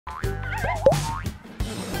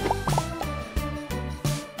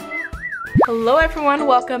Hello everyone,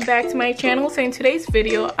 welcome back to my channel. So in today's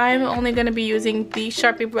video, I'm only going to be using the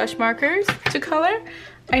Sharpie brush markers to color.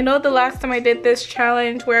 I know the last time I did this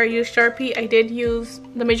challenge where I used Sharpie, I did use,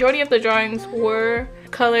 the majority of the drawings were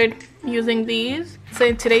colored using these. So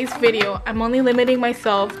in today's video, I'm only limiting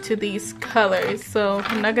myself to these colors. So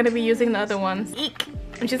I'm not going to be using the other ones. Eek!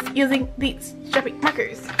 I'm just using these Sharpie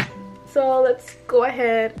markers. So let's go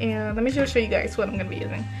ahead and let me just show you guys what I'm going to be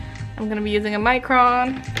using. I'm going to be using a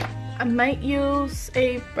micron. I might use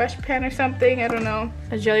a brush pen or something, I don't know.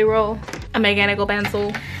 A jelly roll, a mechanical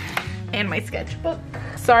pencil, and my sketchbook.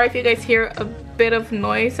 Sorry if you guys hear a bit of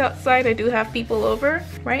noise outside. I do have people over.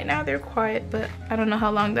 Right now they're quiet, but I don't know how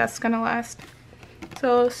long that's gonna last.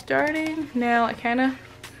 So starting now, I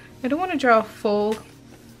don't want to draw a full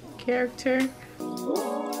character. I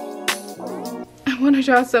want to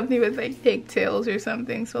draw something with like pigtails or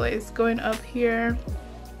something. So like it's going up here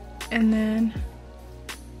and then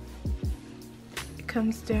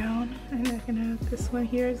comes down, and I can have this one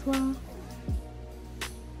here as well,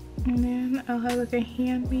 and then I'll have like a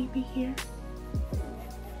hand maybe here.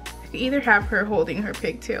 I could either have her holding her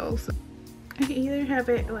pigtails, I could either have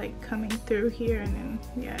it like coming through here, and then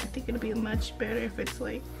yeah, I think it'll be much better if it's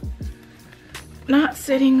like not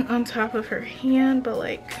sitting on top of her hand, but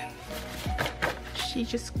like she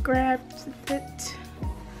just grabs it.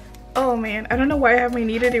 Oh man, I don't know why I have my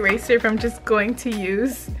kneaded eraser if I'm just going to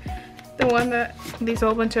use the one that leaves a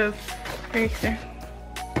whole bunch of eraser.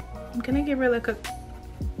 I'm gonna give her like a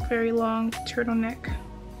very long turtleneck.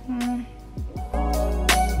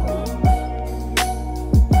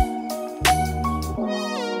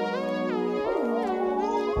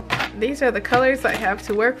 These are the colors I have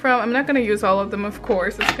to work from. I'm not gonna use all of them, of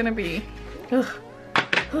course. It's gonna be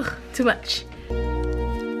too much.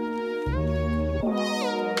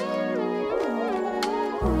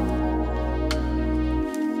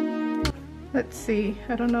 Let's see,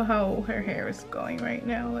 I don't know how her hair is going right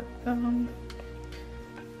now.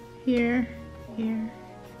 Here.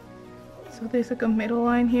 So there's like a middle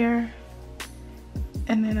line here.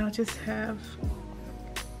 And then I'll just have,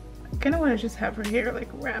 I kind of want to just have her hair like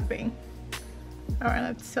wrapping around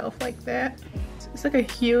itself like that. So it's like a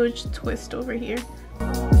huge twist over here.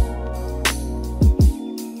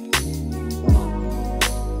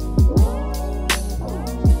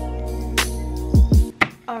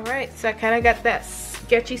 Alright, so I kind of got that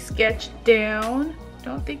sketchy sketch down.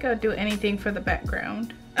 Don't think I'll do anything for the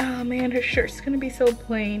background. Oh man, her shirt's gonna be so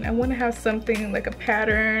plain. I want to have something like a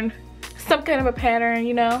pattern, some kind of a pattern,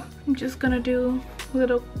 you know. I'm just gonna do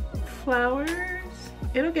little flowers.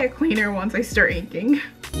 It'll get cleaner once I start inking.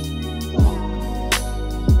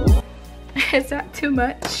 Is that too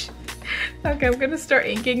much? Okay, I'm gonna start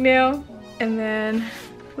inking now. And then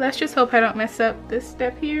let's just hope I don't mess up this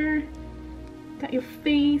step here. Got your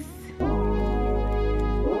face.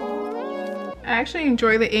 I actually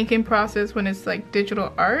enjoy the inking process when it's like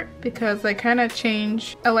digital art because I kind of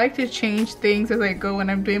I like to change things as I go when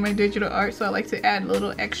I'm doing my digital art, so I like to add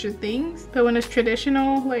little extra things. But when it's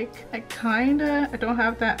traditional, like I don't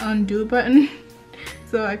have that undo button.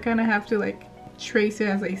 So I kind of have to like trace it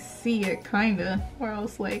as I see it kinda, or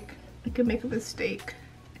else like I could make a mistake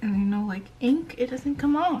and you know, like ink, it doesn't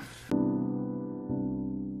come off.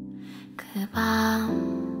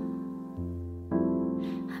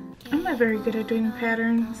 I'm not very good at doing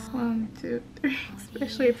patterns. 1, 2, 3,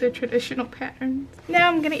 especially if they're traditional patterns. Now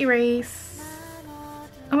I'm gonna erase.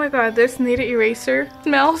 Oh my god, this kneaded eraser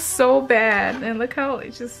smells so bad, and look how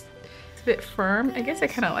it's a bit firm. I guess I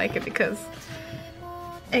kind of like it because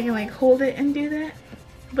I can like hold it and do that,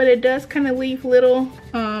 but it does kind of leave little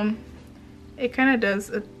it kind of does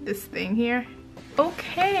this thing here.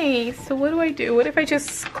 Okay, so what do I do? What if I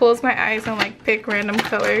just close my eyes and like pick random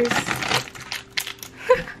colors?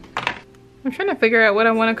 I'm trying to figure out what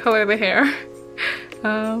I want to color the hair.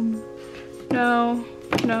 No.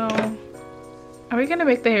 Are we gonna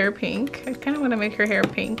make the hair pink? I kind of want to make her hair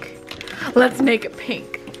pink. Let's make it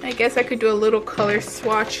pink. I guess I could do a little color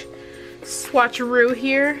swatcheroo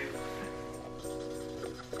here.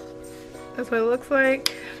 That's what it looks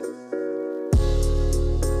like.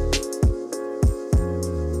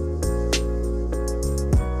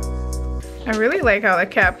 I really like how the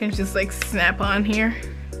cap can just like snap on here.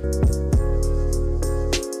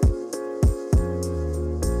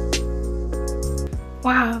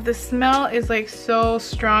 Wow, the smell is like so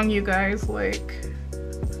strong, you guys. Like,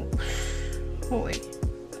 holy.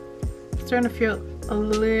 I'm starting to feel a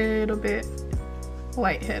little bit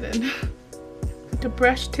lightheaded. The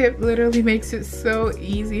brush tip literally makes it so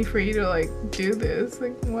easy for you to like do this.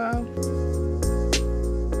 Like, wow.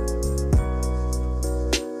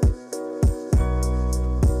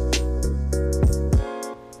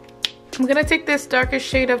 I'm gonna take this darker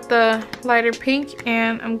shade of the lighter pink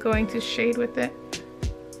and I'm going to shade with it.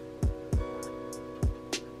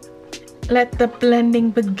 Let the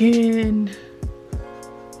blending begin.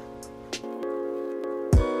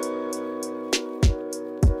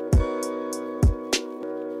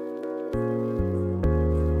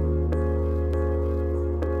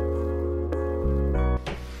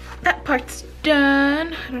 That part's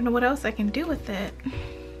done. I don't know what else I can do with it.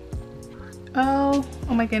 Oh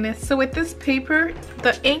my goodness. So with this paper,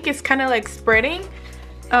 the ink is kind of like spreading.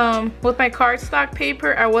 With my cardstock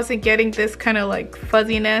paper, I wasn't getting this kind of like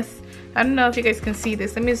fuzziness. I don't know if you guys can see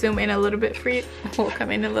this. Let me zoom in a little bit for you. We'll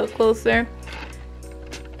come in a little closer.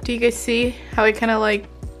 Do you guys see how it kind of like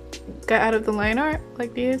got out of the line art?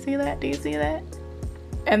 Like, do you see that? Do you see that?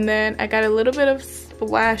 And then I got a little bit of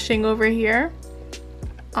splashing over here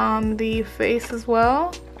on the face as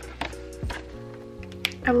well.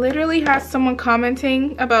 I literally had someone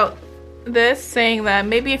commenting about this, saying that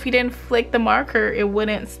maybe if you didn't flick the marker, it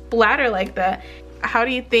wouldn't splatter like that. How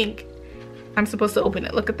do you think I'm supposed to open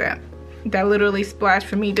it? Look at that. That literally splashed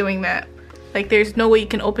for me doing that. Like, there's no way you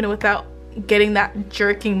can open it without getting that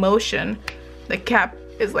jerking motion. The cap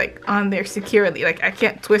is like on there securely. Like, I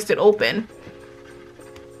can't twist it open.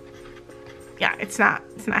 Yeah, it's not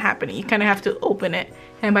happening. You kind of have to open it,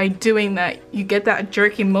 and by doing that, you get that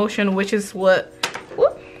jerking motion, which is what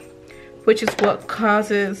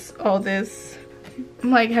causes all this.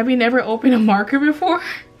 I'm like, have you never opened a marker before?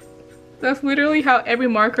 That's literally how every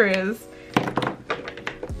marker is.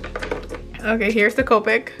 Okay, here's the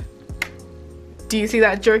Copic. Do you see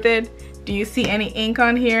that jerked? Do you see any ink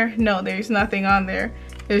on here? No, there's nothing on there.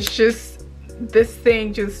 It's just this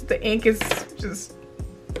thing, just the ink is just,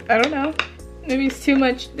 I don't know. Maybe it's too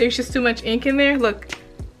much, there's just too much ink in there. Look.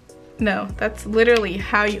 No, that's literally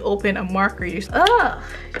how you open a marker. Ugh,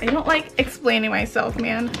 I don't like explaining myself,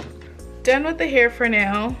 man. Done with the hair for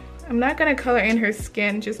now. I'm not gonna color in her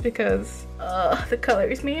skin just because, the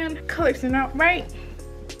colors, man. Colors are not right.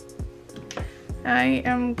 I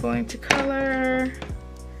am going to color,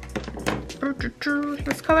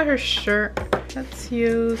 let's color her shirt. Let's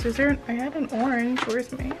use, I had an orange,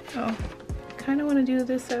 where's my, oh. I kinda wanna do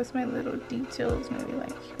this as my little details, maybe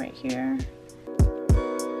like right here.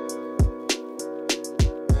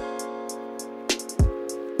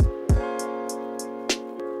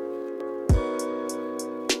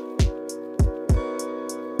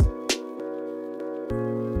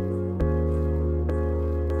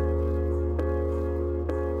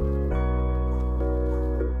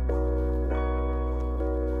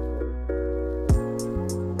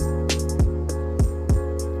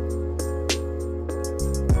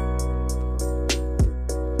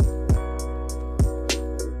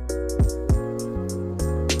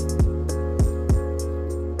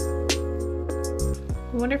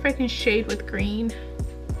 I wonder if I can shade with green.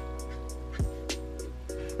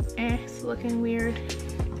 It's looking weird.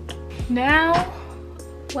 Now,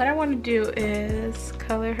 what I want to do is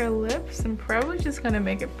color her lips. I'm probably just gonna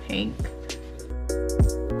make it pink.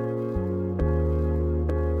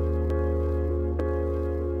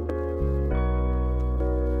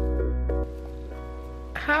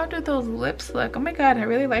 How do those lips look? Oh my god, I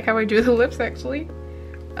really like how I do the lips actually.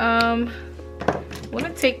 I want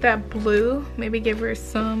to take that blue, maybe give her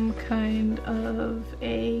some kind of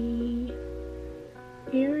a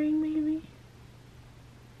earring maybe.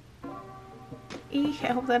 Eek,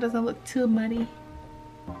 I hope that doesn't look too muddy.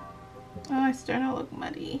 Oh, it's starting to look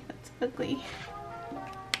muddy. That's ugly.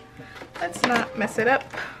 Let's not mess it up.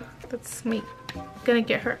 That's me. Gonna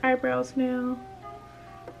get her eyebrows now.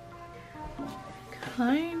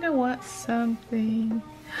 Kinda want something.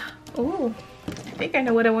 Oh, I think I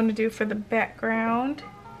know what I want to do for the background.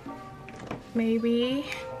 Maybe.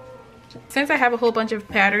 Since I have a whole bunch of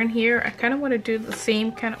pattern here, I kind of want to do the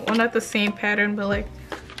same kind of, well, not the same pattern, but like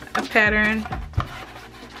a pattern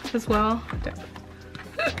as well.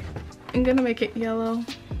 I'm gonna make it yellow.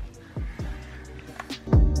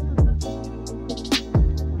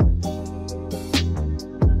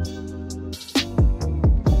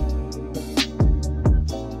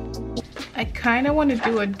 I kind of want to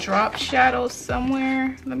do a drop shadow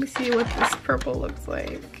somewhere. Let me see what this purple looks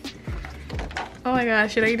like. Oh my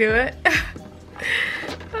gosh, should I do it?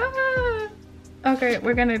 Okay,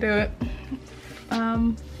 we're gonna do it.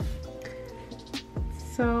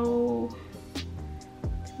 So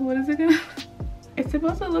what is it gonna? It's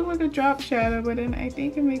supposed to look like a drop shadow, but then I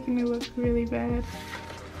think I'm making it look really bad.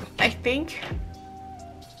 I think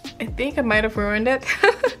I might have ruined it.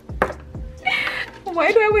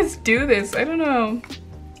 Why do I always do this? I don't know.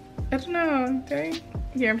 Okay.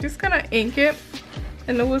 Yeah, I'm just gonna ink it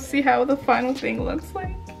and then we'll see how the final thing looks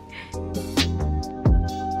like.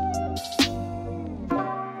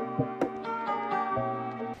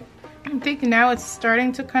 think now it's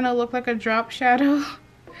starting to kind of look like a drop shadow.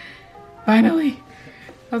 Finally.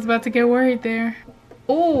 I was about to get worried there.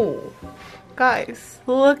 Oh, guys,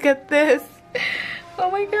 look at this. Oh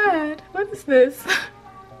my god, what is this?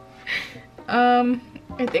 I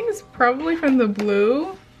think it's probably from the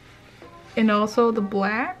blue and also the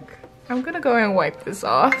black. I'm gonna go and wipe this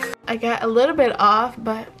off. I got a little bit off,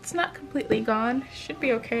 but it's not completely gone. Should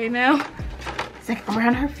be okay now. It's like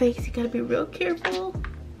around her face, you gotta be real careful.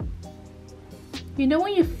 You know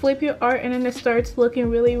when you flip your art and then it starts looking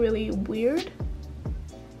really, really weird?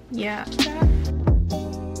 Yeah.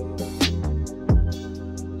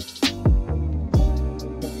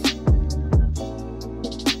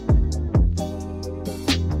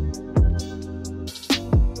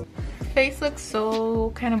 Face looks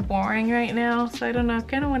so kind of boring right now, so I don't know. I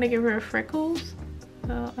kind of want to give her freckles,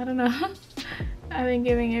 so I don't know. I've been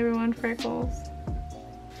giving everyone freckles.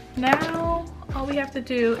 Now all we have to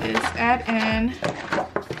do is add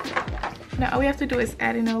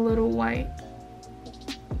in a little white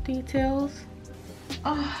details.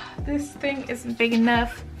 Oh, this thing isn't big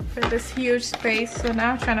enough for this huge space, so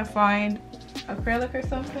now I'm trying to find acrylic or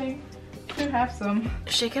something. Should have some.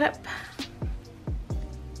 Shake it up.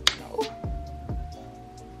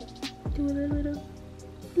 Do a little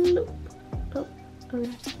loop. Oh,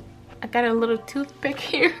 okay. I got a little toothpick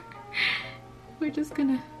here. We're just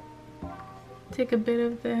gonna take a bit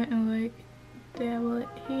of that and like dabble it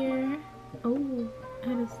here. Oh,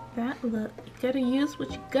 how does that look? You gotta use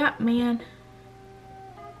what you got, man.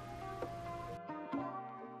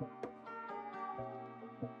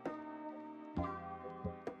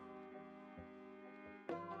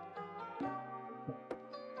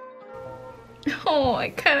 Oh,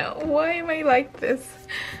 why am I like this?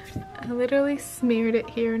 I literally smeared it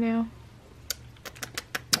here now.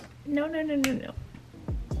 No.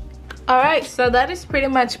 Alright, so that is pretty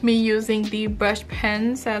much me using the brush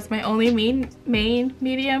pens as my only main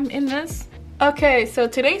medium in this. Okay, so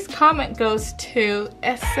today's comment goes to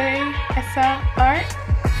Essa Art,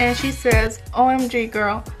 and she says, OMG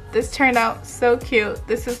girl, this turned out so cute.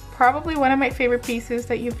 This is probably one of my favorite pieces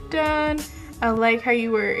that you've done. I like how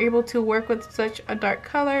you were able to work with such a dark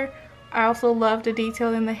color. I also love the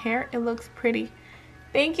detail in the hair. It looks pretty.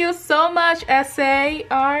 Thank you so much, SAR.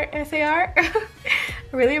 I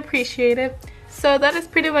really appreciate it. So that is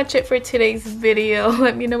pretty much it for today's video.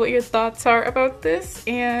 Let me know what your thoughts are about this,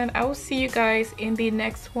 and I will see you guys in the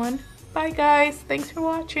next one. Bye guys, thanks for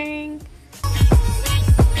watching.